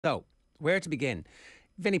So, where to begin?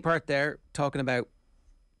 Vinny Pert there talking about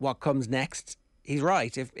what comes next. He's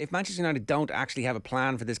right. If Manchester United don't actually have a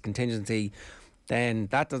plan for this contingency, then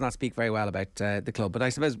that does not speak very well about the club. But I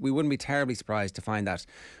suppose we wouldn't be terribly surprised to find that.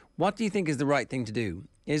 What do you think is the right thing to do?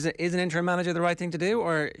 Is an interim manager the right thing to do,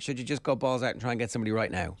 or should you just go balls out and try and get somebody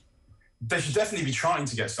right now? They should definitely be trying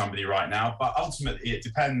to get somebody right now, but ultimately it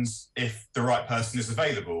depends if the right person is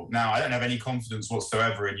available. Now, I don't have any confidence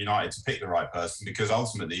whatsoever in United to pick the right person, because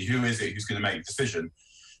ultimately, who is it who's going to make the decision?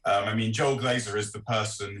 Joel Glazer is the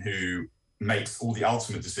person who makes all the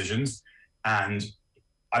ultimate decisions, and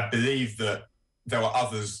I believe that there were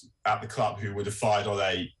others at the club who would have fired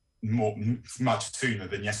Ole much sooner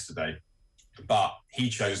than yesterday, but he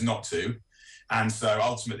chose not to. And so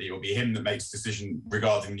ultimately it will be him that makes the decision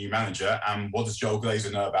regarding the new manager. And what does Joel Glazer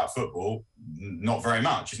know about football? Not very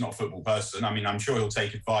much. He's not a football person. I mean, I'm sure he'll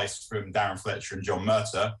take advice from Darren Fletcher and John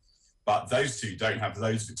Murtagh, but those two don't have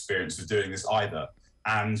loads of experience of doing this either.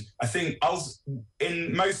 And I think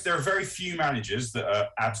there are very few managers that are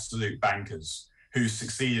absolute bankers who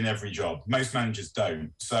succeed in every job. Most managers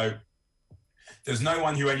don't. So there's no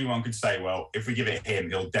one who anyone could say, well, if we give it him,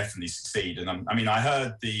 he'll definitely succeed. And I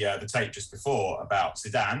heard the tape just before about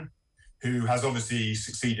Zidane, who has obviously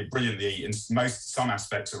succeeded brilliantly in some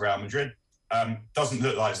aspects of Real Madrid. Doesn't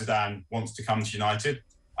look like Zidane wants to come to United.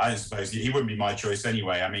 I don't suppose he wouldn't be my choice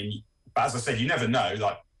anyway. But as I said, you never know.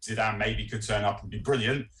 Like, Zidane maybe could turn up and be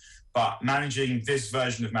brilliant, but managing this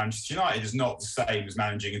version of Manchester United is not the same as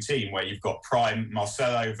managing a team where you've got prime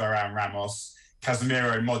Marcelo, Varane, Ramos,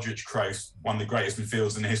 Casemiro, Modric, Kroos, one of the greatest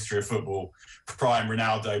midfielders in the history of football, prime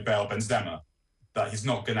Ronaldo, Bale, Benzema. That he's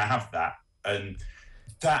not going to have that. And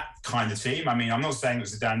that kind of team, I'm not saying that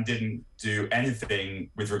Zidane didn't do anything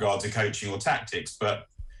with regard to coaching or tactics, but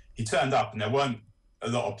he turned up and there weren't a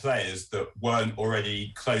lot of players that weren't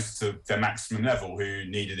already close to their maximum level who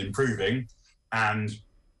needed improving. And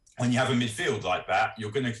when you have a midfield like that, you're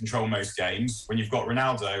going to control most games. When you've got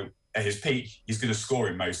Ronaldo at his peak, he's going to score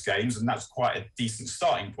in most games, and that's quite a decent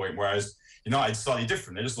starting point, whereas United's slightly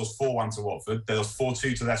different. They just lost 4-1 to Watford. They lost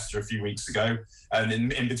 4-2 to Leicester a few weeks ago, and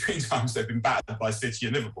in between times they've been battered by City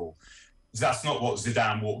and Liverpool. That's not what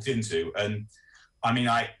Zidane walked into. And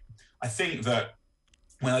I think that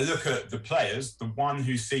when I look at the players, the one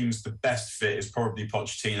who seems the best fit is probably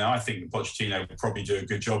Pochettino. I think that Pochettino will probably do a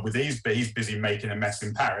good job with these, but he's busy making a mess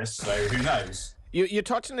in Paris, so who knows? You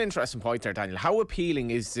touched on an interesting point there, Daniel. How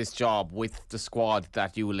appealing is this job with the squad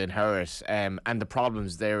that you will inherit and the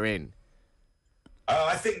problems therein?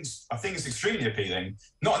 I think it's extremely appealing.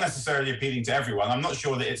 Not necessarily appealing to everyone. I'm not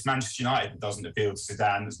sure that it's Manchester United that doesn't appeal to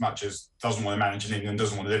Zidane as much as doesn't want to manage in England,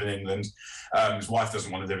 doesn't want to live in England. His wife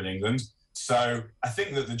doesn't want to live in England. So I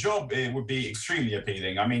think that the job would be extremely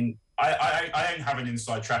appealing. I don't have an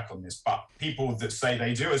inside track on this, but people that say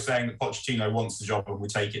they do are saying that Pochettino wants the job and will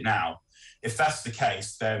take it now. If that's the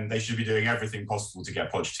case, then they should be doing everything possible to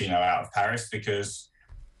get Pochettino out of Paris, because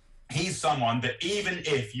he's someone that, even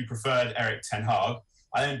if you preferred Eric Ten Hag,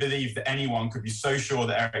 I don't believe that anyone could be so sure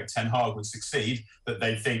that Eric Ten Hag would succeed that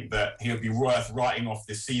they think that he would be worth writing off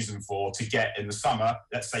this season for to get in the summer.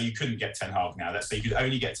 Let's say you couldn't get Ten Hag now. Let's say you could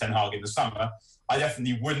only get Ten Hag in the summer. I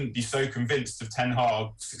definitely wouldn't be so convinced of Ten Hag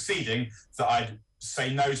succeeding that I'd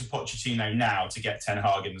say no to Pochettino now to get Ten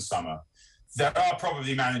Hag in the summer. There are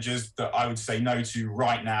probably managers that I would say no to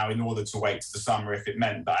right now in order to wait to the summer if it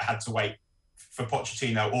meant that I had to wait for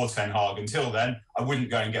Pochettino or Ten Hag until then. I wouldn't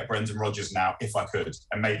go and get Brendan Rodgers now if I could,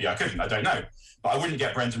 and maybe I couldn't, I don't know. But I wouldn't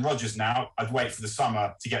get Brendan Rodgers now. I'd wait for the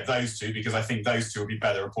summer to get those two, because I think those two would be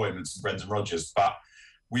better appointments than Brendan Rodgers. But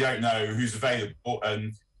we don't know who's available.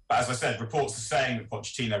 But as I said, reports are saying that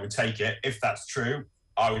Pochettino would take it. If that's true,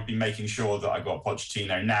 I would be making sure that I got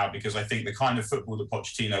Pochettino now, because I think the kind of football that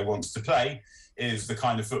Pochettino wants to play is the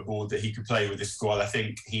kind of football that he could play with this squad. I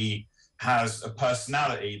think he has a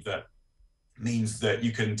personality that means that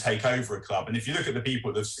you can take over a club. And if you look at the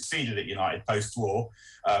people that have succeeded at United post-war,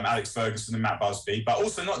 Alex Ferguson and Matt Busby, but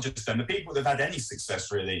also not just them, the people that have had any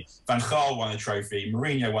success really. Van Gaal won a trophy,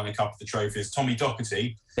 Mourinho won a couple of the trophies, Tommy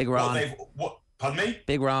Docherty. Big Ron. Pardon me?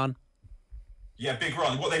 Big Ron. Yeah, Big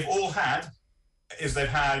Ron. What they've all had is they've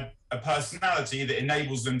had a personality that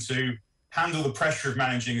enables them to handle the pressure of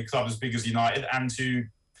managing a club as big as United, and to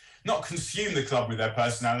not consume the club with their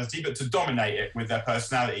personality, but to dominate it with their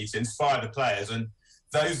personality, to inspire the players. And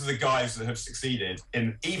those are the guys that have succeeded,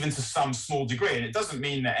 in even to some small degree. And it doesn't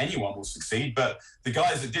mean that anyone will succeed, but the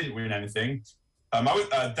guys that didn't win anything,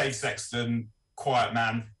 Dave Sexton, quiet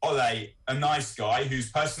man, Ole, a nice guy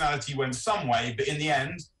whose personality went some way, but in the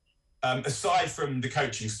end, aside from the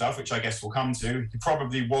coaching stuff, which I guess we'll come to, he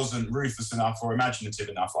probably wasn't ruthless enough or imaginative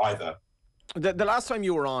enough either. The last time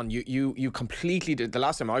you were on, you completely did. The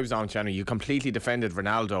last time I was on, Jenny, you completely defended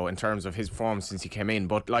Ronaldo in terms of his performance since he came in.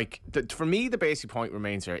 But for me, the basic point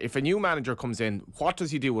remains here: if a new manager comes in, what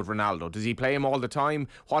does he do with Ronaldo? Does he play him all the time?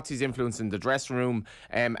 What's his influence in the dressing room?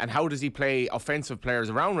 And how does he play offensive players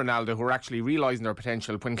around Ronaldo who are actually realising their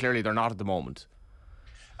potential when clearly they're not at the moment?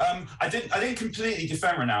 I didn't completely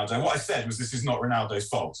defend Ronaldo. What I said was this is not Ronaldo's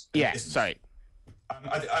fault. Yeah, sorry.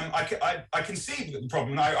 I concede the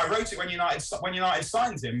problem. I wrote it when United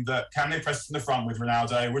signed him that can they press from the front with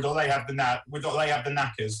Ronaldo? Would they have the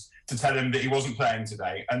knackers to tell him that he wasn't playing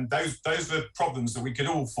today? And those were problems that we could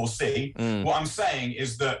all foresee. What I'm saying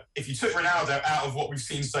is that if you took Ronaldo out of what we've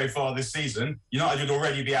seen so far this season, United would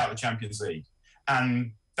already be out of the Champions League,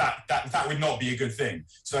 and that would not be a good thing.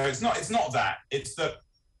 So it's not that. It's that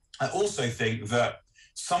I also think that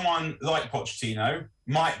someone like Pochettino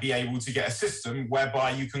might be able to get a system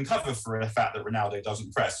whereby you can cover for the fact that Ronaldo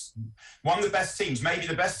doesn't press. One of the best teams, maybe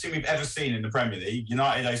the best team we've ever seen in the Premier League,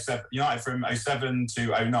 United from 07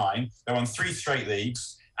 to 09, they won 3 straight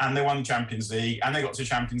leagues and they won the Champions League and they got to the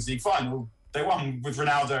Champions League final. They won with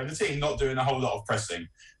Ronaldo and the team not doing a whole lot of pressing.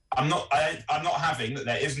 I'm not having that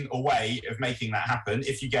there isn't a way of making that happen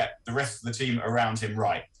if you get the rest of the team around him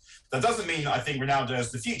right. That doesn't mean that I think Ronaldo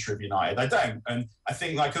is the future of United. I don't. And I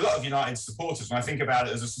think, like a lot of United supporters, when I think about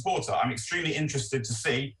it as a supporter, I'm extremely interested to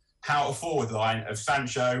see how a forward line of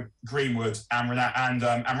Sancho, Greenwood and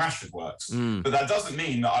Rashford works. But that doesn't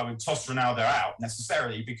mean that I would toss Ronaldo out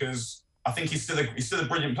necessarily, because I think he's still a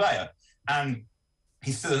brilliant player and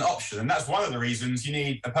he's still an option. And that's one of the reasons you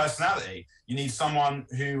need a personality. You need someone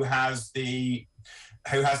who has the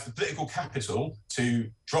political capital to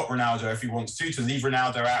drop Ronaldo if he wants to leave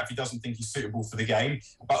Ronaldo out if he doesn't think he's suitable for the game,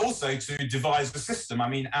 but also to devise a system. I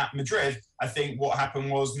mean, at Madrid, I think what happened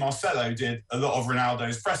was Marcelo did a lot of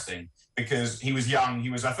Ronaldo's pressing because he was young, he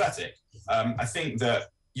was athletic. I think that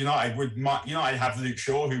United have Luke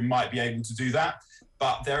Shaw, who might be able to do that,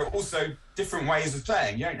 but there are also different ways of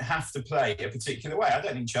playing. You don't have to play a particular way. I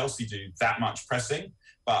don't think Chelsea do that much pressing.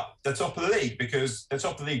 But they're top of the league because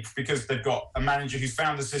they've got a manager who's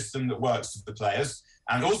found a system that works for the players.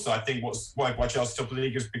 And also, I think why Chelsea's top of the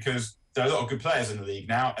league is because there are a lot of good players in the league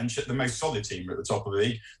now, and the most solid team are at the top of the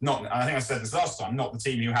league. I think I said this last time, not the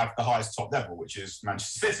team who have the highest top level, which is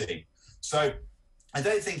Manchester City. So I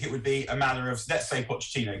don't think it would be a matter of, let's say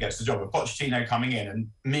Pochettino gets the job of Pochettino coming in and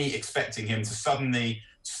me expecting him to suddenly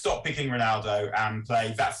stop picking Ronaldo and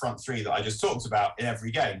play that front three that I just talked about in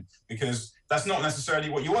every game, because that's not necessarily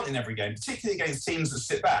what you want in every game, particularly against teams that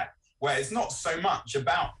sit back, where it's not so much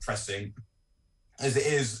about pressing as it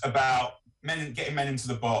is about getting men into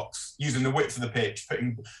the box, using the width of the pitch,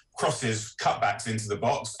 putting crosses, cutbacks into the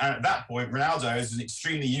box. And at that point, Ronaldo is an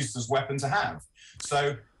extremely useless weapon to have.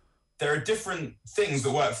 So there are different things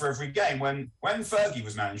that work for every game. When Fergie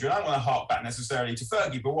was manager, and I don't want to hark back necessarily to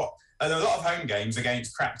Fergie, but a lot of home games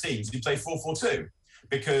against crap teams, he played 4-4-2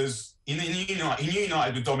 because he knew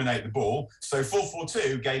United would dominate the ball. So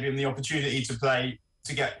 4-4-2 gave him the opportunity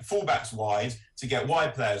to get fullbacks wide, to get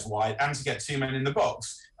wide players wide, and to get 2 men in the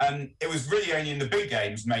box. And it was really only in the big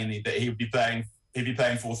games mainly that he'd be playing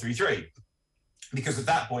 4-3-3, because at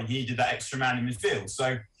that point he needed that extra man in midfield.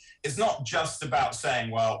 So it's not just about saying,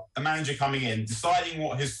 well, a manager coming in, deciding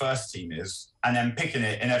what his first team is, and then picking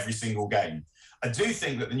it in every single game. I do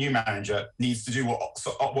think that the new manager needs to do what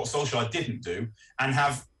Solskjaer didn't do and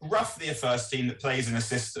have roughly a first team that plays in a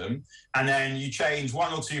system, and then you change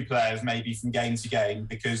 1 or 2 players maybe from game to game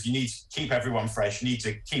because you need to keep everyone fresh, you need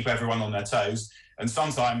to keep everyone on their toes, and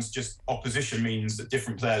sometimes just opposition means that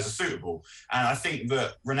different players are suitable. And I think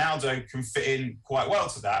that Ronaldo can fit in quite well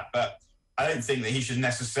to that, but I don't think that he should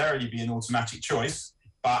necessarily be an automatic choice.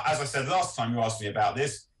 But as I said last time you asked me about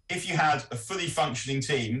this, if you had a fully functioning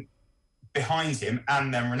team behind him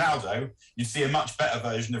and then Ronaldo, you'd see a much better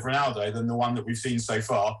version of Ronaldo than the one that we've seen so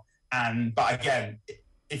far. But again,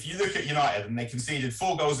 if you look at United and they conceded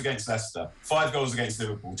 4 goals against Leicester, 5 goals against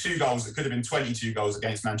Liverpool, 2 goals that could have been 22 goals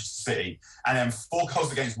against Manchester City, and then 4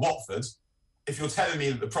 goals against Watford, if you're telling me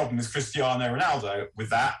that the problem is Cristiano Ronaldo with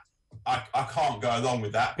that, I can't go along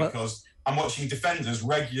with that, because I'm watching defenders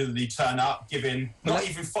regularly turn up, giving not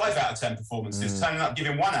even 5 out of 10 performances, turning up,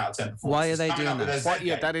 giving 1 out of 10 performances. Why are they doing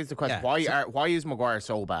that? That is the question. Yeah. Why is Maguire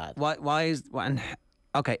so bad?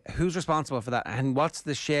 Okay, who's responsible for that? And what's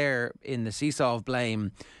the share in the seesaw of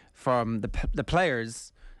blame from the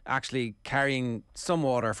players actually carrying some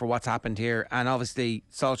water for what's happened here, and obviously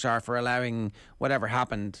Solskjaer for allowing whatever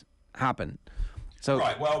happened happen? So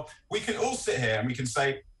right, well, we can all sit here and we can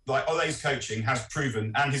say, like, Ole's coaching has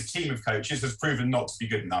proven, and his team of coaches has proven not to be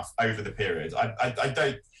good enough over the period. I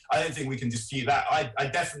don't think we can dispute that. I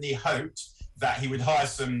definitely hoped that he would hire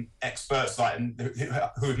some experts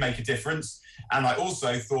who would make a difference. And I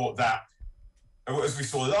also thought that, as we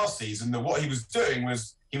saw last season, that what he was doing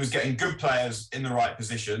was he was getting good players in the right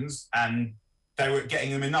positions, and they were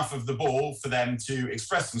getting them enough of the ball for them to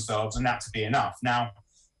express themselves, and that to be enough. Now,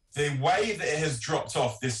 the way that it has dropped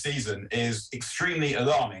off this season is extremely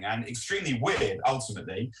alarming and extremely weird,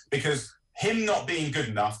 ultimately, because him not being good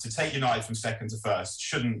enough to take United from second to first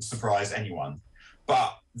shouldn't surprise anyone.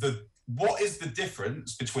 But what is the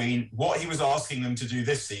difference between what he was asking them to do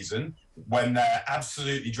this season when they're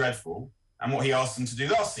absolutely dreadful and what he asked them to do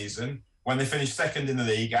last season when they finished second in the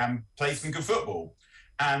league and played some good football?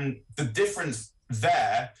 And the difference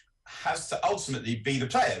there has to ultimately be the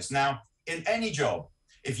players. Now, in any job,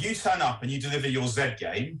 if you turn up and you deliver your Z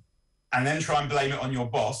game and then try and blame it on your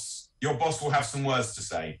boss will have some words to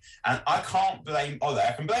say. And I can't blame Ole.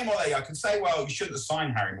 I can blame Ole. I can say, well, you shouldn't have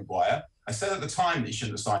signed Harry Maguire. I said at the time that he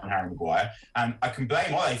shouldn't have signed Harry Maguire. And I can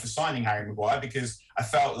blame Ole for signing Harry Maguire because I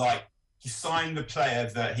felt like he signed the player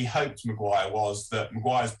that he hoped Maguire was, that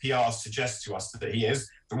Maguire's PR suggests to us that he is.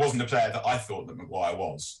 There wasn't a player that I thought that Maguire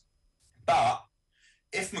was. But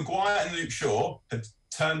if Maguire and Luke Shaw had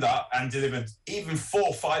turned up and delivered even 4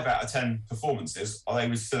 or 5 out of 10 performances, they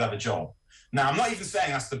would still have a job. Now, I'm not even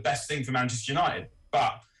saying that's the best thing for Manchester United,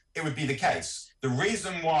 but it would be the case. The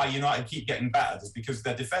reason why United keep getting battered is because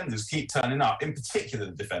their defenders keep turning up, in particular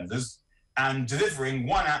the defenders, and delivering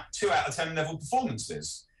 2 out of 10 level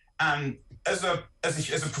performances. And as a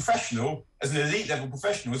professional, as an elite level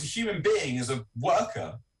professional, as a human being, as a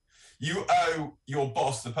worker, you owe your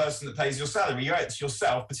boss, the person that pays your salary, you owe it to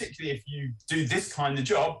yourself, particularly if you do this kind of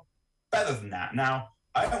job, better than that. Now,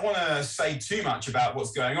 I don't want to say too much about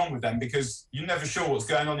what's going on with them because you're never sure what's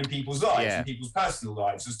going on in people's lives and people's personal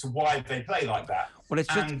lives as to why they play like that. Well,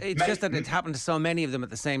 it's just that it's happened to so many of them at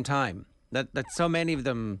the same time. That so many of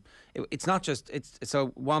them, it's not just,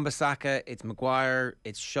 so Wan-Bissaka, it's Maguire,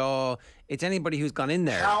 it's Shaw, it's anybody who's gone in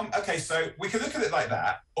there. Okay, so we could look at it like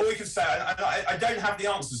that, or we could say, I don't have the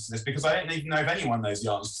answers to this because I don't even know if anyone knows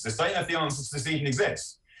the answers to this. I don't know if the answers to this even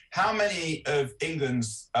exist. How many of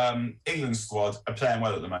England's squad are playing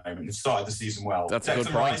well at the moment? They've started the season well. That's a good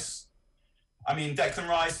point. Declan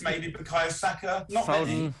Rice, maybe Bukayo Saka, not Foden,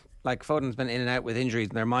 many. Like Foden's been in and out with injuries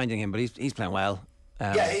and they're minding him, but he's playing well.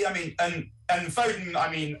 And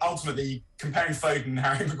Foden, ultimately comparing Foden and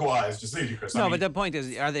Harry Maguire is just ludicrous. No, but the point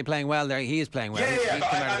is, are they playing well there? He is playing well. Yeah,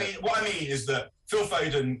 but what I mean is that Phil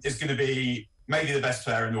Foden is going to be maybe the best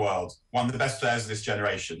player in the world, one of the best players of this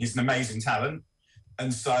generation. He's an amazing talent.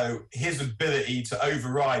 And so his ability to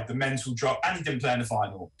override the mental drop, and he didn't play in the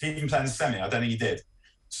final. He didn't even play in the semi. I don't think he did.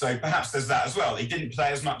 So perhaps there's that as well. He didn't play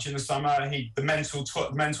as much in the summer. The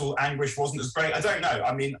mental anguish wasn't as great. I don't know.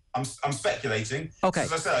 I mean, I'm speculating. Okay.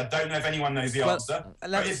 As I said, I don't know if anyone knows the answer.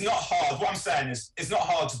 But it's not hard. What I'm saying is it's not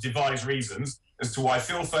hard to devise reasons as to why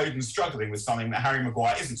Phil Foden's struggling with something that Harry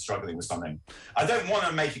Maguire isn't struggling with something. I don't want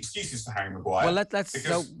to make excuses for Harry Maguire. Well,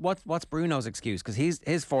 so what's Bruno's excuse? Because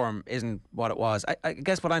his form isn't what it was. I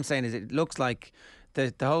guess what I'm saying is it looks like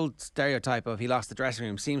the whole stereotype of he lost the dressing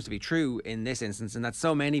room seems to be true in this instance, and that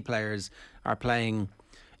so many players are playing,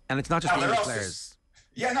 and it's not just English players.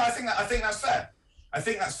 Yeah, no, I think that's fair. I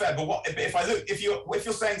think that's fair. But if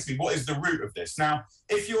you're saying to me, what is the root of this? Now,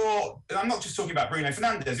 and I'm not just talking about Bruno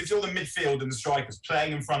Fernandes, if you're the midfield and the strikers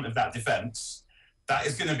playing in front of that defence, that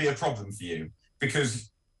is going to be a problem for you. Because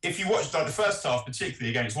if you watched the first half, particularly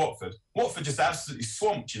against Watford just absolutely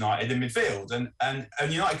swamped United in midfield, and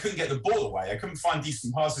United couldn't get the ball away. They couldn't find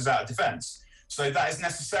decent passes out of defence. So that is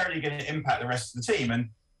necessarily going to impact the rest of the team. And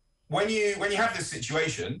when you have this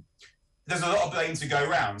situation, there's a lot of blame to go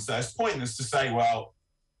around. So it's pointless to say, well,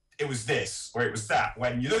 it was this or it was that.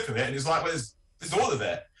 When you look at it, and it's like, well, there's all of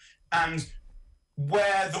it. And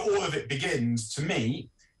where the all of it begins, to me,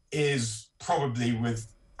 is probably with,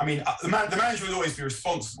 the manager will always be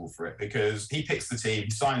responsible for it because he picks the team, he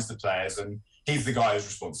signs the players, and he's the guy who's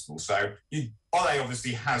responsible. So Ole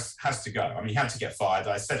obviously has to go. He had to get fired.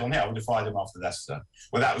 I said on here I would have fired him after Leicester.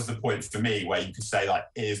 Well, that was the point for me where you could say, like,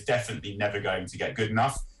 it is definitely never going to get good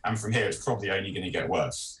enough. And from here, it's probably only going to get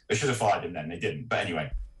worse. They should have fired him then. They didn't. But anyway.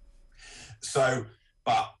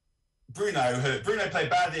 But Bruno played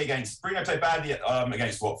badly against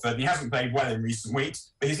Watford, and he hasn't played well in recent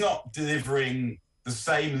weeks. But he's not delivering the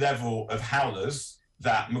same level of howlers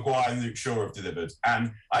that Maguire and Luke Shaw have delivered.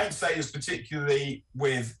 And I don't say this particularly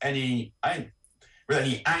with any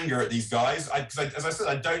anger at these guys. Because as I said,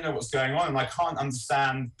 I don't know what's going on, and I can't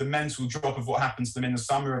understand the mental drop of what happened to them in the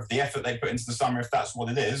summer, of the effort they put into the summer, if that's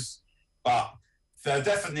what it is. But there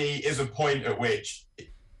definitely is a point at which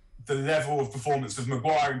the level of performance of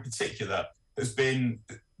Maguire in particular has been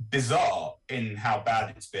bizarre in how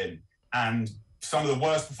bad it's been, and some of the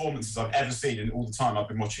worst performances I've ever seen in all the time I've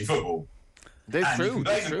been watching football. That's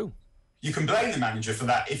true. You can blame the manager for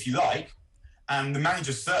that if you like, and the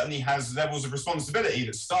manager certainly has levels of responsibility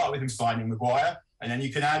that start with him signing Maguire, and then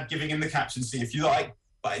you can add giving him the captaincy if you like,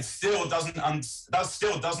 but it still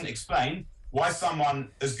doesn't explain why someone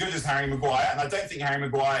as good as Harry Maguire, and I don't think Harry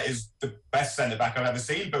Maguire is the best centre-back I've ever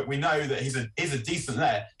seen, but we know that he's a decent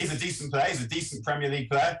player. He's a decent player. He's a decent Premier League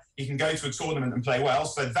player. He can go to a tournament and play well,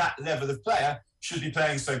 so that level of player should be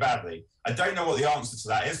playing so badly. I don't know what the answer to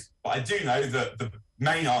that is, but I do know that the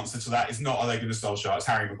main answer to that is not Ole Gunnar Solskjaer, it's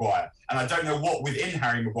Harry Maguire. And I don't know what within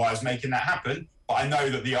Harry Maguire is making that happen, but I know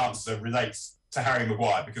that the answer relates to Harry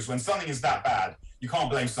Maguire, because when something is that bad, you can't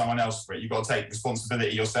blame someone else for it. You've got to take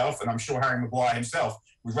responsibility yourself, and I'm sure Harry Maguire himself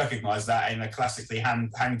would recognise that in a classically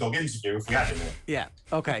hang-dog interview if we had him here. Yeah,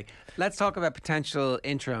 okay. Let's talk about potential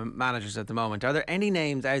interim managers at the moment. Are there any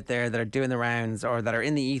names out there that are doing the rounds or that are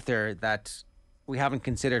in the ether that we haven't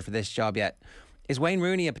considered for this job yet? Is Wayne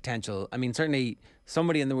Rooney a potential? I mean, certainly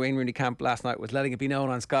somebody in the Wayne Rooney camp last night was letting it be known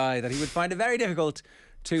on Sky that he would find it very difficult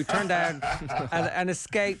to turn down and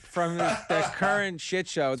escape from the current shit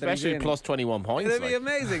show. Especially plus 21 points. It'd be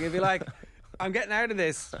amazing. It'd be like, I'm getting out of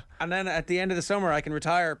this, and then at the end of the summer I can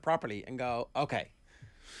retire properly and go, okay.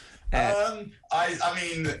 I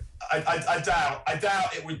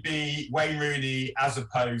doubt it would be Wayne Rooney as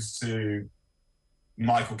opposed to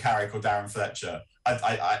Michael Carrick or Darren Fletcher. I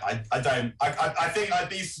think I'd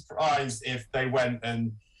be surprised if they went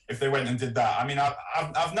and did that. I mean,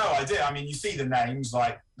 I've no idea. I mean, you see the names,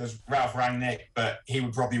 like there's Ralph Rangnick, but he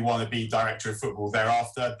would probably want to be director of football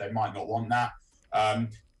thereafter. They might not want that.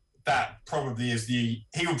 That probably is he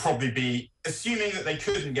would probably be, assuming that they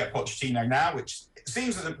couldn't get Pochettino now, which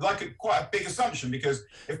seems like quite a big assumption, because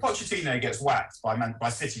if Pochettino gets whacked by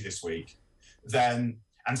City this week, then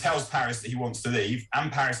and tells Paris that he wants to leave,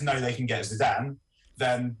 and Paris know they can get Zidane,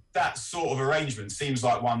 then that sort of arrangement seems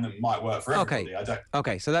like one that might work for everybody.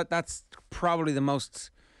 Okay, so that's probably the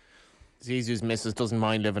most... Zizou's missus doesn't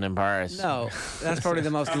mind living in Paris. No, that's probably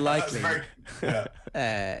the most likely.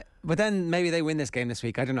 But then maybe they win this game this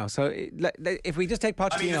week. I don't know. So if we just take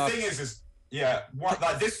Pochettino... I mean, the thing is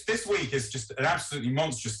this week is just an absolutely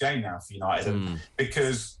monstrous game now for United,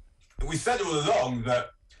 because we said all along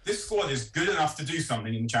that this squad is good enough to do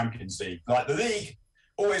something in the Champions League. Like, the league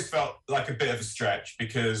always felt like a bit of a stretch,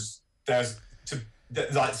 because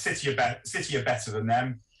City are better than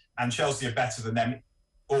them, and Chelsea are better than them,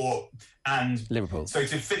 and Liverpool. So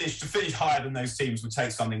to finish higher than those teams would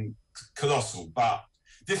take something colossal. But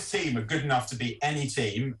this team are good enough to beat any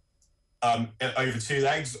team over two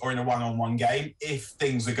legs or in a one-on-one game if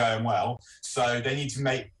things are going well. So they need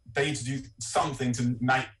to do something to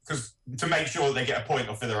make sure that they get a point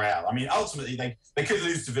off Villarreal. I mean, ultimately they could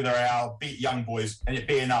lose to Villarreal, beat Young Boys, and it'd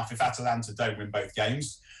be enough if Atalanta don't win both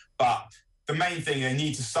games. But the main thing, they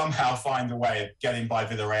need to somehow find a way of getting by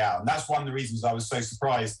Villarreal. And that's one of the reasons I was so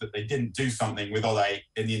surprised that they didn't do something with Ole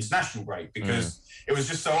in the international break, because it was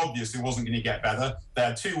just so obvious it wasn't going to get better. They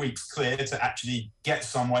had 2 weeks clear to actually get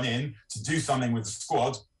someone in to do something with the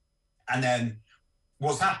squad. And then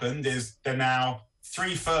what's happened is they're now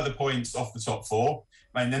 3 further points off the top 4.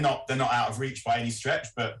 I mean, they're not out of reach by any stretch,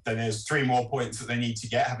 but then there's 3 more points that they need to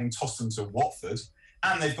get, having tossed them to Watford.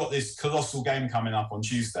 And they've got this colossal game coming up on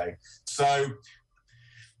Tuesday. So,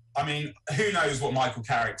 I mean, who knows what Michael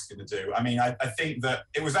Carrick's going to do? I mean, I think that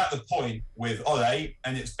it was at the point with Ole,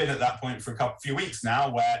 and it's been at that point for a few weeks now,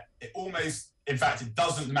 where it almost, in fact, it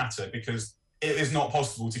doesn't matter, because it is not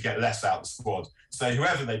possible to get less out of the squad. So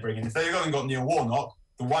whoever they bring in, if they've only got Neil Warnock,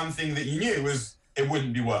 the one thing that you knew was it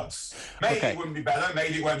wouldn't be worse. Maybe it wouldn't be better.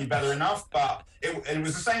 Maybe it won't be better enough. But it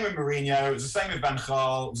was the same with Mourinho. It was the same with Van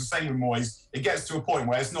Gaal. It was the same with Moyes. It gets to a point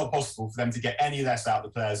where it's not possible for them to get any less out of the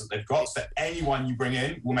players that they've got. So anyone you bring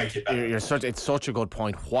in will make it better. It's such a good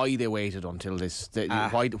point. Why they waited until this?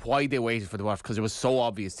 Why they waited for the draft? Because it was so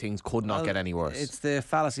obvious things could not get any worse. It's the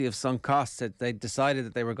fallacy of sunk costs. That they decided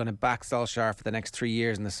that they were going to back Solskjaer for the next 3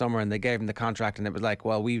 years in the summer, and they gave him the contract, and it was like,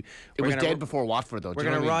 well, it was dead before Watford, though. We're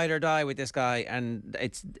going to ride or die with this guy, and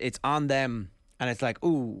it's on them. And it's like,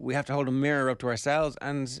 we have to hold a mirror up to ourselves,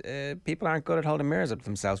 and people aren't good at holding mirrors up to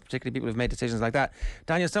themselves, particularly people who've made decisions like that.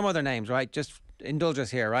 Daniel, some other names, right? Just indulge us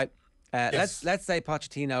here, right? Yes. Let's say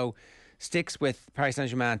Pochettino sticks with Paris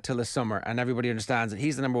Saint-Germain till the summer, and everybody understands that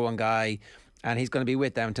he's the number one guy, and he's going to be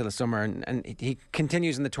with them until the summer, and he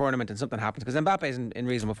continues in the tournament, and something happens, because Mbappe's in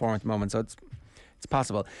reasonable form at the moment, so it's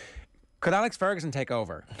possible. Could Alex Ferguson take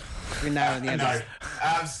over between now and the end? No,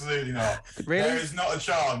 absolutely not. Really? There is not a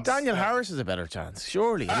chance. Daniel Harris is a better chance,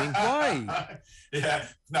 surely. I mean, Why? Yeah,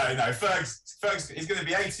 no. Fergs, he's going to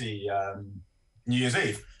be 80 New Year's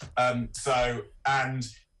Eve. And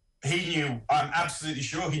he knew, I'm absolutely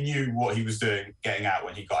sure he knew what he was doing getting out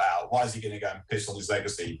when he got out. Why is he going to go and piss on his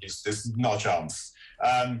legacy? There's not a chance.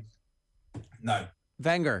 No.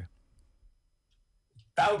 Wenger.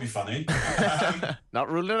 That would be funny.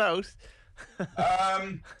 not ruling it out.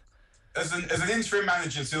 As an interim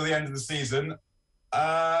manager till the end of the season,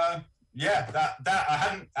 that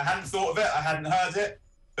I hadn't thought of it. I hadn't heard it,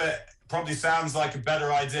 but probably sounds like a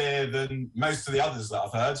better idea than most of the others that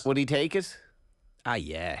I've heard. Would he take it?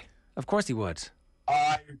 Yeah. Of course he would.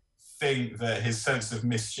 I think that his sense of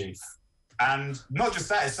mischief, and not just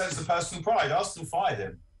that, his sense of personal pride. Arsenal fired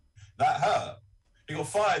him. That hurt. He got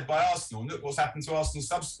fired by Arsenal. Look what's happened to Arsenal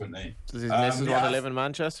subsequently. Does his missus want to live in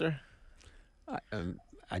Manchester? I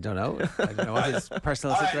don't know. I don't know what his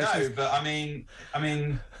personal situation I is. don't know, but I mean,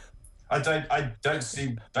 I don't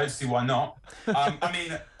see why not. Yeah.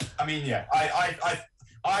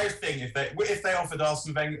 I think if they offered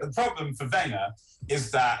Arsene Wenger, the problem for Wenger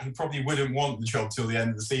is that he probably wouldn't want the job till the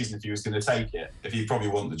end of the season if he was going to take it. If he'd probably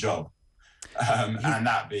want the job, and that's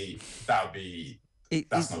not going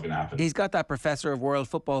to happen. He's got that professor of world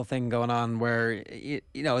football thing going on, where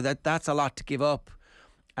that's a lot to give up,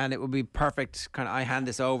 and it would be perfect. I hand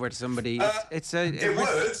this over to somebody. It would. The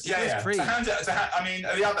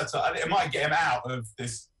other side, it might get him out of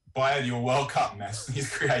this biennial World Cup mess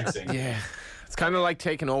he's creating. Yeah. It's kind of like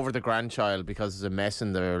taking over the grandchild because there's a mess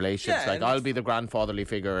in the relationships. Yeah, like, I'll be the grandfatherly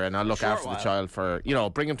figure and I'll look after the child for,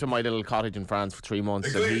 bring him to my little cottage in France for 3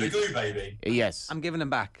 months. The glue baby. Yes. I'm giving him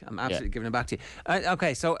back. I'm absolutely giving him back to you.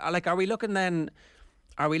 Okay, so are we looking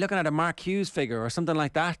at a Mark Hughes figure or something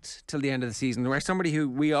like that till the end of the season, where somebody who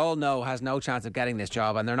we all know has no chance of getting this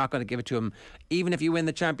job and they're not going to give it to him, even if you win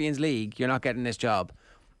the Champions League, you're not getting this job?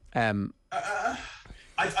 I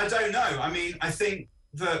don't know. I mean, I think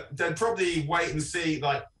that they'd probably wait and see.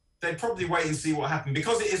 What happened,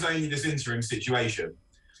 because it is only this interim situation.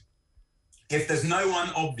 If there's no one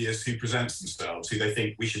obvious who presents themselves, who they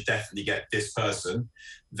think we should definitely get this person,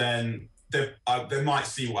 then they might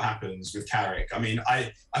see what happens with Carrick. I mean,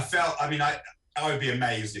 I would be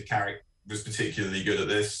amazed if Carrick was particularly good at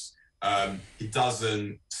this. He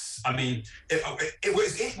doesn't. I mean,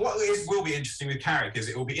 what will be interesting with Carrick is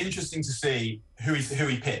it will be interesting to see who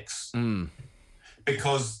he picks.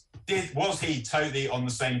 Because was he totally on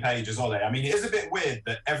the same page as Ole? I mean, it is a bit weird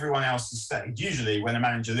that everyone else has stayed. Usually, when a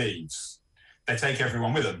manager leaves, they take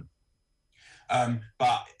everyone with them.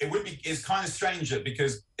 But it's kind of strange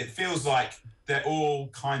because it feels like they're all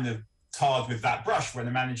kind of tarred with that brush when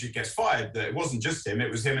the manager gets fired. That it wasn't just him;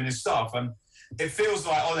 it was him and his staff. And it feels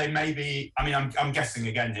like Ole maybe. I mean, I'm guessing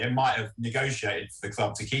again here, might have negotiated for the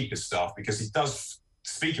club to keep his staff, because he does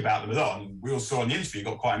speak about them a lot. And we all saw in the interview, he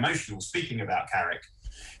got quite emotional speaking about Carrick.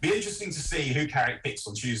 Be interesting to see who Carrick picks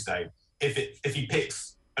on Tuesday. If he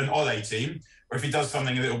picks an Ole team, or if he does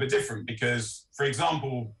something a little bit different. Because, for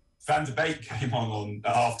example, Van der Beek came on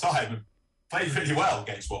at half-time and played really well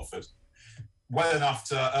against Watford. Well enough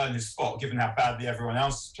to earn his spot, given how badly everyone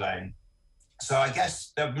else is playing. So I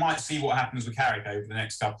guess they might see what happens with Carrick over the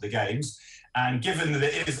next couple of games. And given that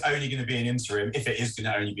it is only going to be an interim, if it is going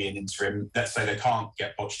to only be an interim, let's say they can't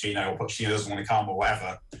get Pochettino, or Pochettino doesn't want to come, or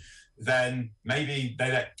whatever, then maybe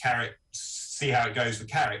they let Carrick see how it goes with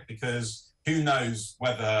Carrick, because who knows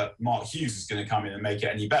whether Mark Hughes is going to come in and make it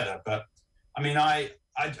any better. But, I mean, I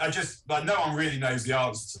just, no one really knows the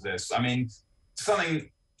answer to this. I mean,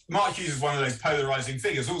 Mark Hughes is one of those polarising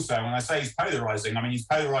figures also. When I say he's polarising, I mean, he's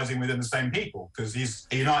polarising within the same people, because he's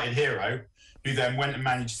a United hero who then went and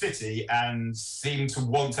managed City and seemed to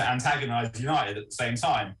want to antagonise United at the same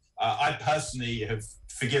time. I personally have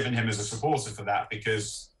forgiven him as a supporter for that,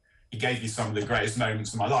 because he gave me some of the greatest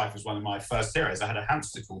moments of my life. He was one of my first heroes. I had a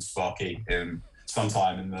hamster called Sparky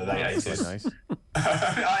sometime in the late 80s. Nice.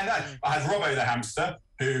 I know. I had Robbo the hamster,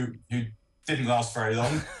 who didn't last very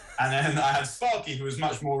long. And then I had Sparky, who was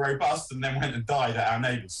much more robust and then went and died at our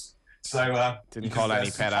neighbours. So didn't call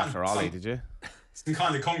any pet after Ollie, did you? Some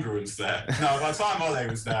kind of congruence there. No, by the time Ole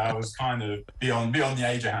was there, I was kind of beyond the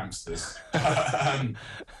age of hamsters.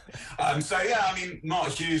 So yeah, I mean, Mark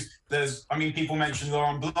Hughes. People mention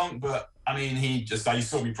Laurent Blanc, but I mean, you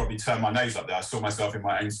saw me probably turn my nose up there. I saw myself in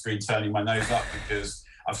my own screen turning my nose up, because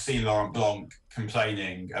I've seen Laurent Blanc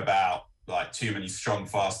complaining about like too many strong,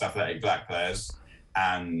 fast, athletic black players,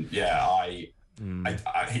 and yeah,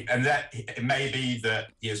 it may be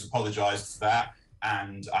that he has apologised for that,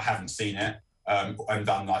 and I haven't seen it. And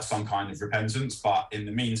done like some kind of repentance, but in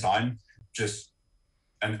the meantime, just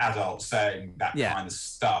an adult saying that kind of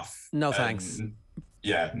stuff. No thanks.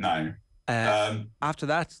 Yeah, no. After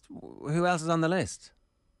that, who else is on the list?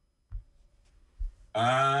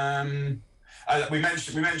 We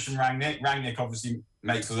mentioned Rangnick. Rangnick obviously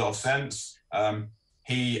makes a lot of sense.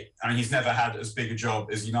 He's never had as big a job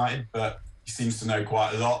as United, but he seems to know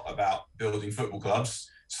quite a lot about building football clubs.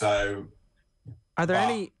 So, are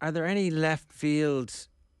there any left field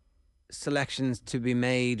selections to be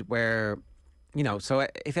made where, so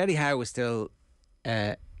if Eddie Howe was still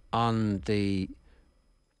on the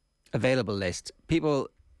available list, people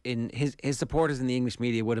in his supporters in the English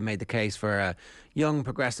media would have made the case for a young,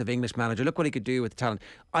 progressive English manager. Look what he could do with the talent.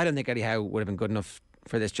 I don't think Eddie Howe would have been good enough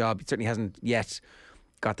for this job. He certainly hasn't yet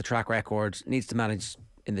got the track record. Needs to manage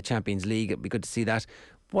in the Champions League. It'd be good to see that.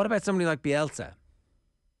 What about somebody like Bielsa?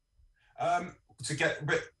 Bielsa,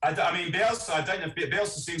 I don't know if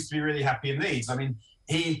Bielsa seems to be really happy in Leeds. I mean,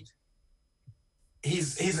 he's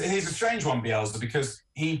a strange one, Bielsa, because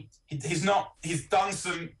he's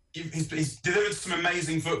delivered some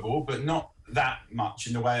amazing football, but not that much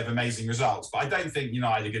in the way of amazing results. But I don't think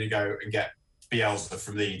United are going to go and get Bielsa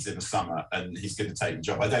from Leeds in the summer and he's going to take the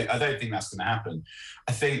job. I don't think that's going to happen.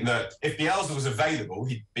 I think that if Bielsa was available,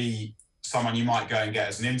 he'd be someone you might go and get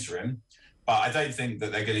as an interim. But I don't think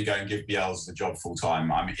that they're going to go and give Bielsa the job full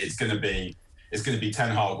time. I mean, it's going to be Ten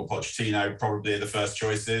Hag or Pochettino probably the first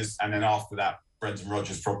choices, and then after that, Brendan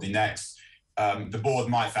Rodgers probably next. The board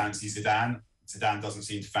might fancy Zidane. Zidane doesn't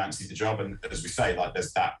seem to fancy the job, and as we say, like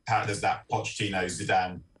there's that Pochettino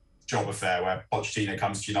Zidane job affair where Pochettino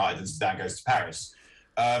comes to United and Zidane goes to Paris.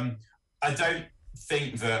 I don't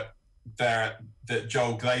think that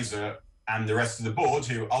Joel Glazer and the rest of the board,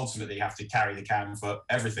 who ultimately have to carry the can for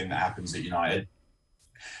everything that happens at United,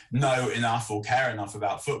 know enough or care enough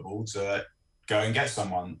about football to go and get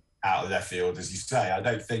someone out of their field, as you say. I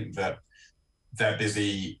don't think that they're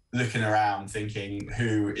busy looking around thinking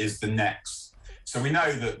who is the next. So we know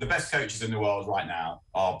that the best coaches in the world right now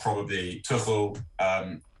are probably Tuchel,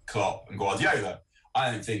 Klopp and Guardiola.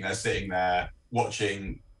 I don't think they're sitting there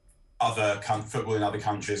watching football in other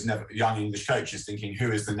countries, young English coaches thinking,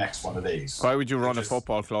 who is the next one of these? Why would you run a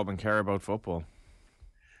football club and care about football?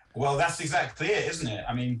 Well, that's exactly it, isn't it?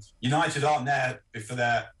 I mean, United aren't there for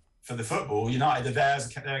the football. United are there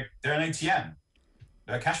they're an ATM.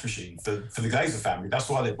 They're a cash machine for the Glazer family. That's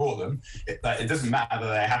why they bought them. It doesn't matter that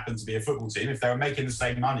they happen to be a football team. If they were making the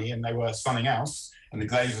same money and they were something else, and the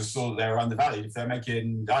Glazers saw that they were undervalued, if they're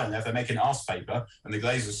making arse paper and the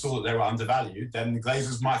Glazers saw that they were undervalued, then the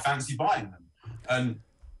Glazers might fancy buying them. And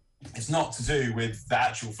it's not to do with the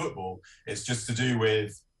actual football. It's just to do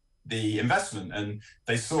with the investment. And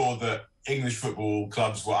they saw that English football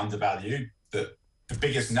clubs were undervalued, that the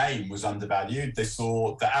biggest name was undervalued. They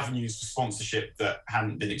saw the avenues for sponsorship that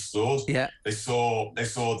hadn't been explored. Yeah. They saw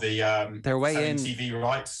the their way in TV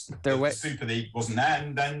rights. The Super League wasn't there,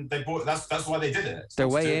 and then they bought. That's why they did it. Their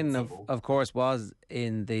way in, of course, was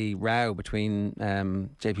in the row between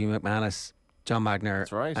JP McManus, John Magner,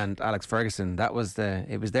 and Alex Ferguson. It was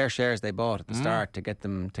their shares they bought at the start to get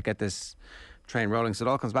this train rolling. So it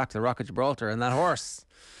all comes back to the Rock of Gibraltar and that horse.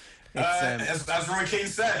 As Roy Keane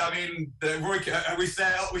said, I mean, we say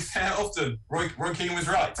it often. Roy Keane was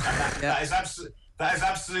right, and that is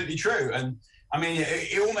absolutely true. And I mean,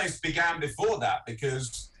 it almost began before that,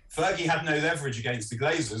 because Fergie had no leverage against the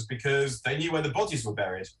Glazers because they knew where the bodies were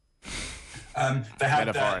buried. They had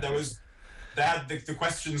the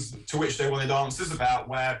questions to which they wanted answers about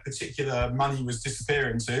where particular money was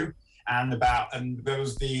disappearing to. And there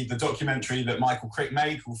was the documentary that Michael Crick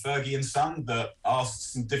made called Fergie and Son that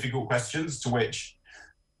asked some difficult questions to which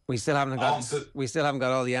we still haven't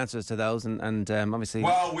got all the answers to those, and obviously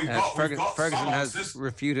Ferguson has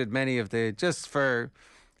refuted many of the, just for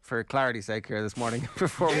clarity's sake here this morning.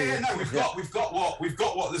 We've got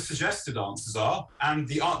what the suggested answers are,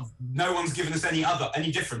 and no one's given us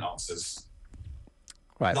any different answers.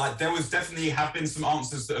 Right. Like there have been some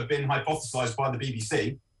answers that have been hypothesised by the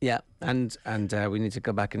BBC. Yeah, and we need to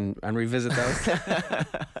go back and revisit those.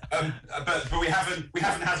 But we haven't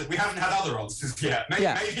had other answers yet.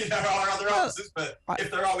 Maybe there are other answers, but if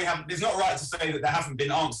there are, we haven't. It's not right to say that there haven't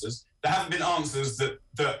been answers. There haven't been answers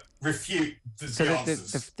that refute the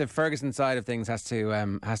answers. The Ferguson side of things has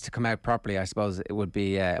to come out properly, I suppose. It would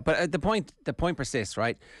be, but the point persists,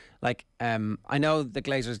 right? Like I know the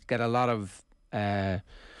Glazers get a lot of.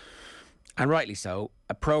 And rightly so,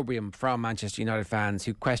 opprobrium from Manchester United fans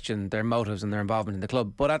who question their motives and their involvement in the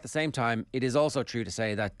club. But at the same time, it is also true to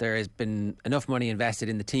say that there has been enough money invested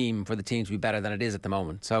in the team for the team to be better than it is at the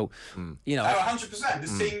moment. So, 100%.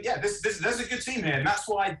 This team, there's a good team here, and that's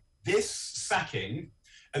why this sacking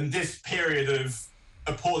And this period of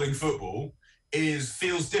appalling football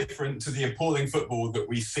feels different to the appalling football that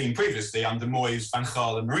we've seen previously under Moyes, Van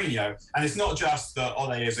Gaal and Mourinho. And it's not just that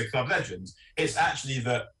Ole is a club legend. It's actually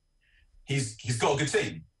that he's got a good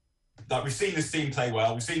team. Like, we've seen this team play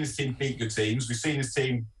well. We've seen this team beat good teams. We've seen this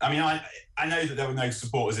team... I mean, I know that there were no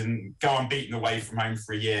supporters in, go unbeaten away from home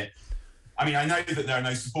for a year. I mean, I know that there are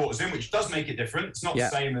no supporters in, which does make it different. It's not the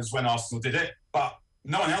same as when Arsenal did it, but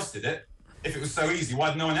no one else did it. If it was so easy, why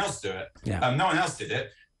did no one else do it? No one else did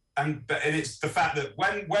it. And it's the fact that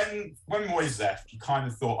when Moyes left, you kind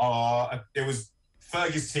of thought, it was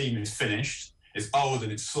Fergie's team is finished, it's old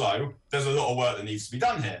and it's slow. There's a lot of work that needs to be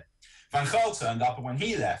done here. Van Gaal turned up, and when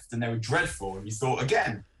he left, and they were dreadful, and you thought,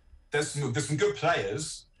 again, there's some good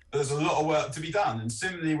players, but there's a lot of work to be done. And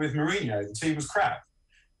similarly with Mourinho, the team was crap.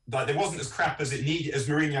 Like, it wasn't as crap as it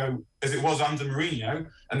was under Mourinho,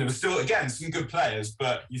 and there was still, again, some good players,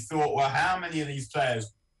 but you thought, well, how many of these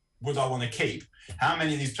players would I want to keep? How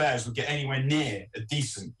many of these players would get anywhere near a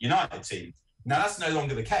decent United team? Now, that's no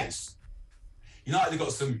longer the case. United have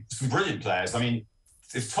got some brilliant players. I mean,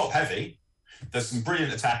 it's top heavy. There's some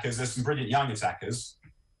brilliant attackers. There's some brilliant young attackers.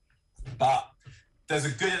 But there's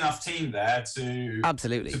a good enough team there to...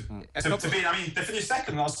 Absolutely. To be... I mean, they finished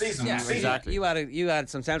second last season. Yeah, exactly. You added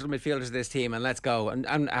some central midfielders to this team, and let's go.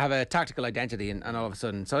 And have a tactical identity, and all of a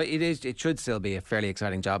sudden. So it should still be a fairly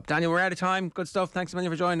exciting job. Daniel, we're out of time. Good stuff. Thanks a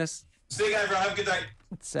million for joining us. See you guys, everyone. Have a good day.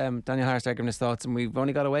 It's Daniel Harris giving his thoughts, and we've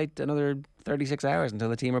only got to wait another 36 hours until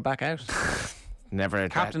the team are back out. Never.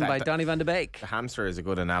 Captained by Donny van de Beek. The hamster is a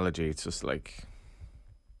good analogy. It's just like...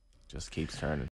 just keeps turning.